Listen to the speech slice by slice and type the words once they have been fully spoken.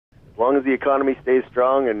long as the economy stays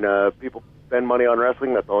strong and people spend money on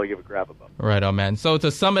wrestling, that's all I give a crap about. Right on, man. So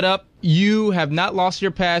to sum it up, you have not lost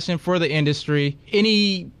your passion for the industry.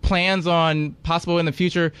 Any plans on possible in the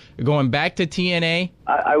future going back to TNA?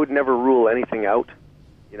 I would never rule anything out.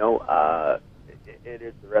 You know, it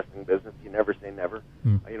is the wrestling business. You never say never.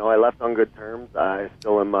 You know, I left on good terms. I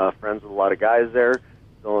still am friends with a lot of guys there.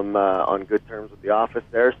 Still am on good terms with the office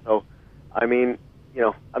there. So, I mean, you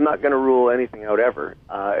know, I'm not going to rule anything out ever.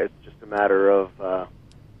 It's just a matter of,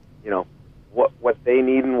 you know, what they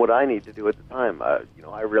need and what I need to do at the time. You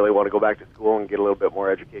know, I really want to go back to school and get a little bit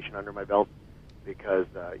more education under my belt because,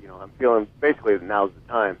 you know, I'm feeling basically that now's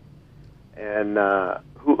the time. And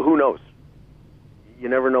who knows? You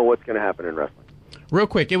never know what's going to happen in wrestling. Real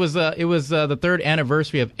quick, it was the third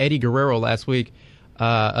anniversary of Eddie Guerrero last week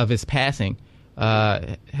of his passing.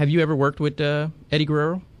 Have you ever worked with Eddie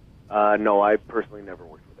Guerrero? No, I personally never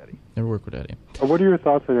worked with Eddie. Never worked with Eddie. What are your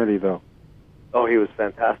thoughts on Eddie, though? Oh, he was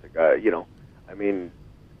fantastic. You know, I mean,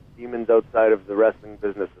 demons outside of the wrestling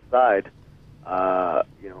business aside,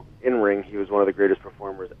 you know, in ring, he was one of the greatest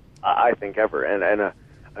performers I think ever, and a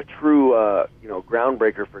true you know,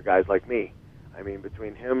 groundbreaker for guys like me. I mean,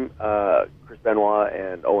 between him, Chris Benoit,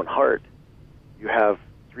 and Owen Hart, you have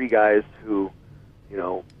three guys who, you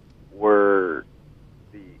know, were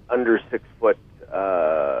the under 6 foot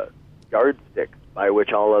yardsticks by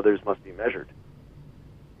which all others must be measured.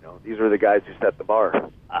 You know, these were the guys who set the bar.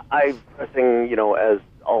 I've seen, you know, as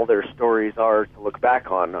all their stories are to look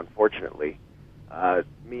back on, unfortunately. I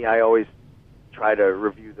always try to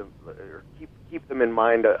review them or keep them in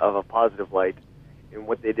mind of a positive light in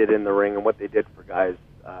what they did in the ring and what they did for guys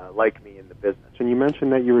like me in the business. And you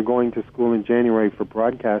mentioned that you were going to school in January for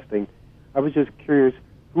broadcasting. I was just curious,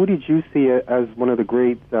 who did you see as one of the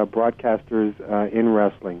great broadcasters in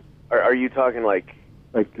wrestling? Are you talking like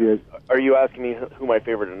are you asking me who my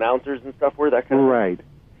favorite announcers and stuff were? That kind of right.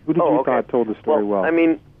 Who did you thought told the story well? I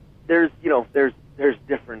mean, there's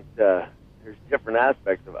different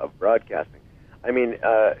aspects of broadcasting. I mean,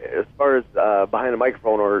 as far as behind the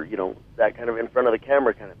microphone or, you know, that kind of in front of the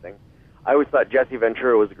camera kind of thing, I always thought Jesse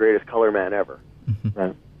Ventura was the greatest color man ever.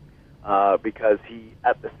 Right. Because he,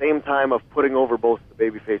 at the same time of putting over both the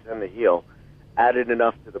babyface and the heel, added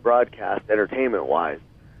enough to the broadcast, entertainment-wise,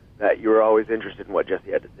 that you were always interested in what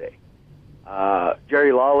Jesse had to say.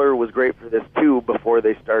 Jerry Lawler was great for this, too, before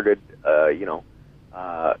they started, you know,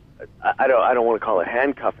 I don't want to call it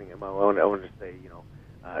handcuffing him. I want to say, you know,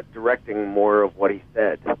 directing more of what he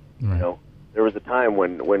said. Right. You know, there was a time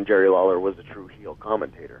when Jerry Lawler was a true heel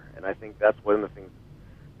commentator, and I think that's one of the things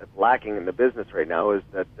that's lacking in the business right now is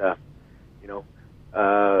that, you know,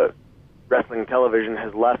 wrestling television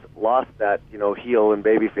has lost that, you know, heel and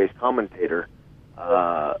babyface commentator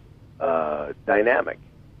dynamic,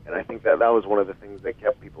 and I think that was one of the things that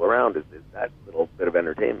kept people around is that little bit of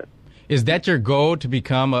entertainment. Is that your goal, to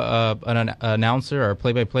become an announcer or a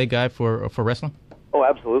play-by-play guy for wrestling? Oh,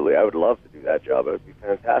 absolutely. I would love to do that job. It would be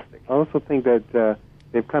fantastic. I also think that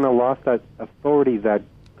they've kind of lost that authority that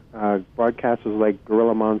broadcasters like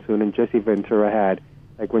Gorilla Monsoon and Jesse Ventura had.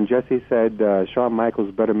 Like when Jesse said, Shawn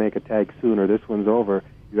Michaels better make a tag soon or this one's over,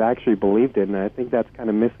 you actually believed it, and I think that's kind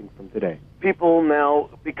of missing from today. People now,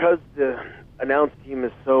 because the announce team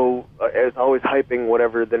is always hyping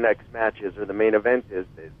whatever the next match is or the main event is,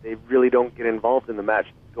 they really don't get involved in the match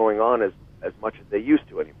that's going on as much as they used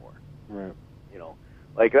to anymore. Right. You know,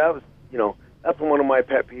 like that was, you know, that's one of my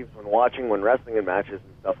pet peeves when wrestling in matches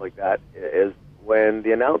and stuff like that, is when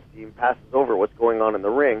the announce team passes over what's going on in the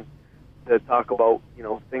ring to talk about, you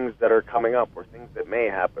know, things that are coming up or things that may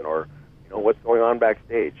happen or, you know, what's going on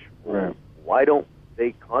backstage. Right. Why don't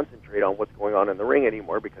they concentrate on what's going on in the ring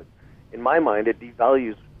anymore? Because in my mind, it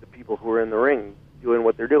devalues the people who are in the ring doing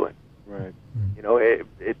what they're doing. Right. You know, it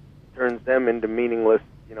turns them into meaningless,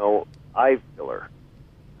 you know, eye filler.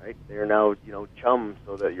 Right? They're now, you know, chums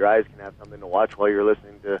so that your eyes can have something to watch while you're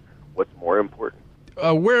listening to what's more important.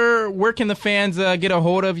 Where can the fans get a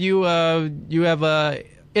hold of you? You have a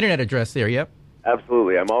internet address there, yep?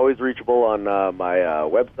 Absolutely. I'm always reachable on my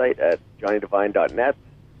website at johnnydevine.net,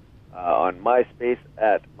 on MySpace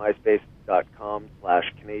at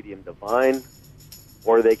myspace.com/Canadian Devine,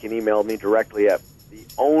 or they can email me directly at the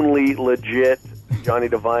only legit Johnny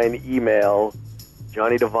Devine email,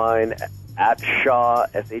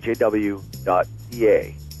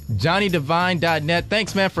 johnnydevine@shaw.ca. johnnydevine.net.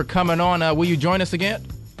 Thanks, man, for coming on. Will you join us again?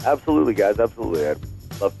 Absolutely, guys. Absolutely. I'd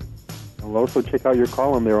love to. I'll also check out your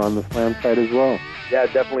column there on the Slam site as well. Yeah,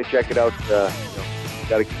 definitely check it out. You know,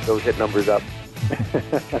 got to keep those hit numbers up.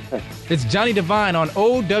 It's Johnny Devine on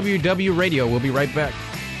OWW Radio. We'll be right back. 1,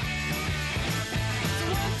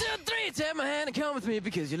 2, 3, take my hand and come with with me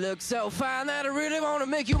because you look so fine that I really want to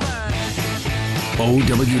make you mine.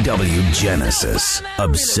 OWW Genesis,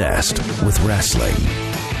 obsessed with wrestling.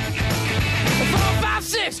 4, 5,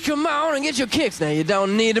 6, come on and get your kicks. Now you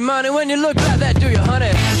don't need the money when you look like that, do you,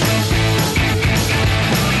 honey?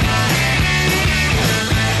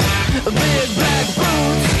 Big black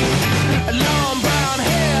boots, long brown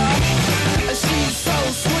hair. She's so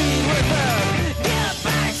sweet with her get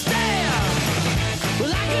back stare.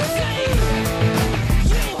 Well, I can see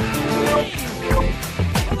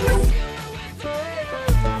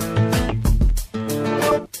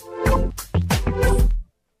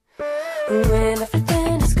when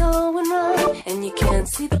everything is going wrong and you can't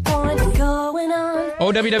see the point of going on.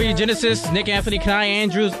 OWW Genesis, Nick Anthony, Kenai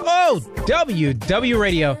Andrews, OWW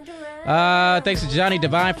Radio. Thanks to Johnny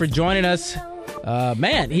Devine for joining us.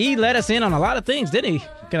 Man, he let us in on a lot of things, didn't he?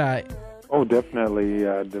 Kenai? Oh, definitely.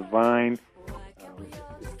 Devine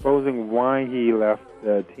exposing why he left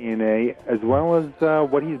TNA, as well as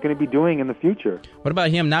what he's going to be doing in the future. What about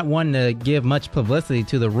him not wanting to give much publicity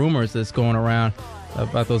to the rumors that's going around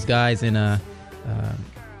about those guys in, I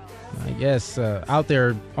guess, out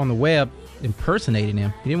there on the web impersonating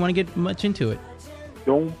him? He didn't want to get much into it.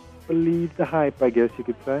 Don't believe the hype, I guess you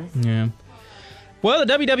could say. Yeah. Well,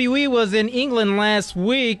 the WWE was in England last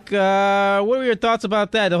week. What were your thoughts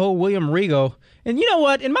about that, the whole William Regal? And you know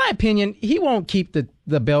what? In my opinion, he won't keep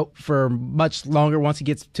the belt for much longer once he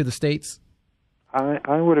gets to the States.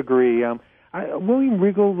 I would agree. William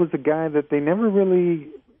Regal was a guy that they never really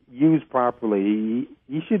used properly.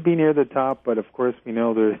 He should be near the top, but of course we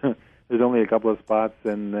know there's only a couple of spots,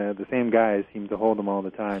 and the same guys seem to hold them all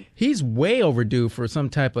the time. He's way overdue for some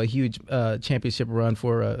type of huge championship run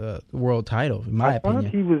for a world title, in my opinion.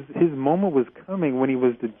 I thought his moment was coming when he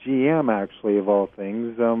was the GM, actually, of all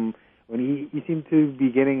things. When he seemed to be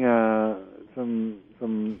getting something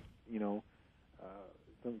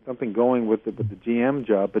going with the GM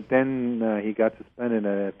job, but then he got suspended,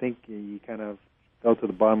 and I think he kind of fell to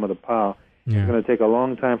the bottom of the pile. Yeah. It's going to take a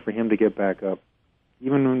long time for him to get back up,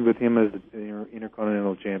 even with him as the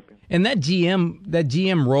Intercontinental Champion. And that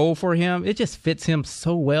GM role for him, it just fits him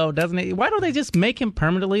so well, doesn't it? Why don't they just make him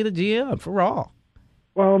permanently the GM for Raw?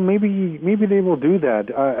 Well, maybe they will do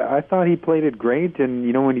that. I thought he played it great, and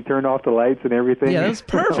when he turned off the lights and everything. Yeah, that was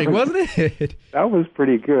perfect, wasn't it? That was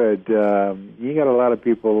pretty good. He got a lot of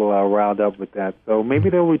people riled up with that, so maybe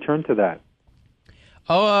they'll return to that.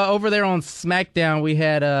 Oh, over there on SmackDown, we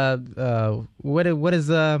had what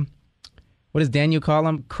does Daniel call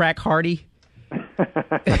him? Crack Hardy.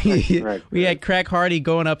 Right. We had Crack Hardy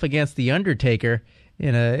going up against the Undertaker,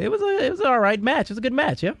 and it was an all right match. It was a good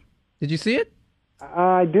match. Yeah, did you see it?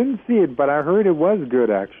 I didn't see it, but I heard it was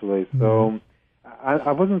good actually. So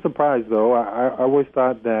I wasn't surprised though. I always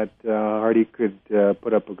thought that Hardy could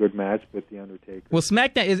put up a good match with the Undertaker. Well,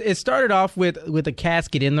 SmackDown it started off with a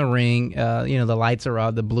casket in the ring. The lights are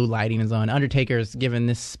on, the blue lighting is on. Undertaker's giving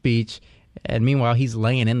this speech, and meanwhile he's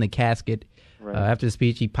laying in the casket. Right. After the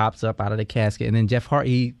speech, he pops up out of the casket, and then Jeff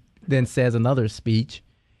Hardy then says another speech.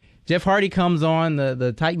 Jeff Hardy comes on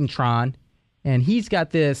the Titantron, and he's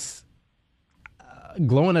got this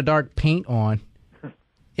glow-in-the-dark paint on,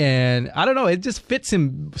 and I don't know, it just fits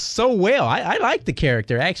him so well. I like the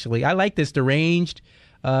character, actually. I like this deranged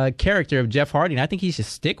character of Jeff Hardy, and I think he should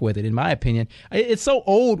stick with it, in my opinion. It's so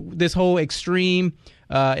old, this whole extreme,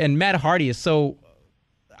 and Matt Hardy is so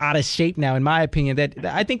out of shape now, in my opinion, that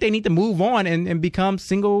I think they need to move on and become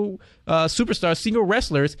single superstars, single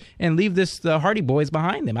wrestlers, and leave the Hardy Boys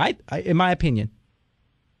behind them, in my opinion.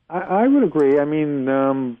 I would agree. I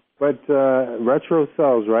mean, but retro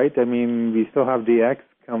sells, right? I mean, we still have DX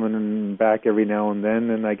coming back every now and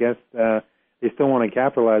then, and I guess they still want to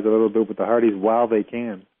capitalize a little bit with the Hardys while they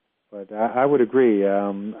can. But I would agree.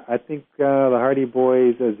 I think the Hardy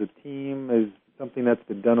Boys as a team is something that's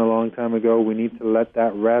been done a long time ago. We need to let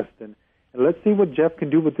that rest, and let's see what Jeff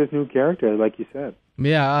can do with this new character, like you said.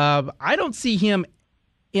 Yeah, I don't see him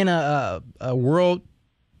in a world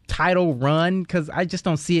title run because I just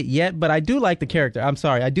don't see it yet, but I do like the character. I'm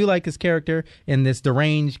sorry, I do like his character and this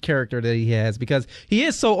deranged character that he has because he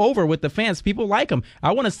is so over with the fans. People like him.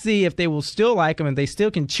 I want to see if they will still like him and they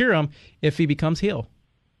still can cheer him if he becomes heel.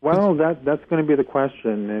 Well, that's going to be the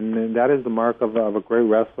question, and that is the mark of a great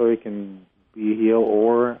wrestler. He can be a heel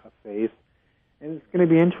or a face, and it's going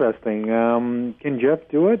to be interesting. Can Jeff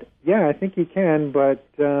do it? Yeah, I think he can, but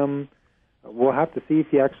we'll have to see if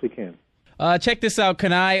he actually can. Check this out,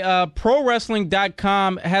 Kenai.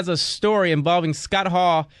 ProWrestling.com has a story involving Scott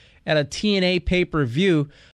Hall at a TNA pay-per-view.